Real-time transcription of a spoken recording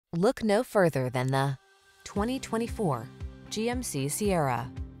Look no further than the 2024 GMC Sierra.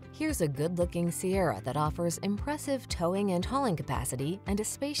 Here's a good-looking Sierra that offers impressive towing and hauling capacity and a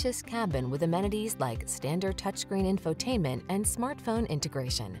spacious cabin with amenities like standard touchscreen infotainment and smartphone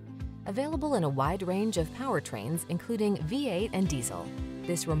integration. Available in a wide range of powertrains, including V8 and diesel,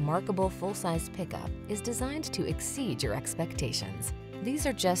 this remarkable full-size pickup is designed to exceed your expectations. These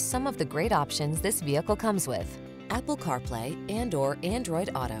are just some of the great options this vehicle comes with: Apple CarPlay and/or Android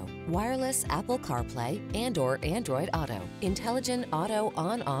Auto, wireless Apple CarPlay and/or Android Auto, intelligent auto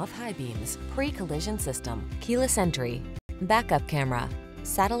on-off high beams, pre-collision system, keyless entry, backup camera,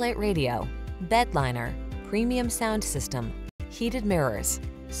 satellite radio, bed liner, premium sound system, heated mirrors.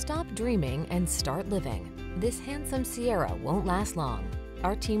 Stop dreaming and start living. This handsome Sierra won't last long.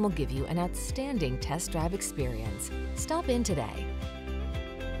 Our team will give you an outstanding test drive experience. Stop in today.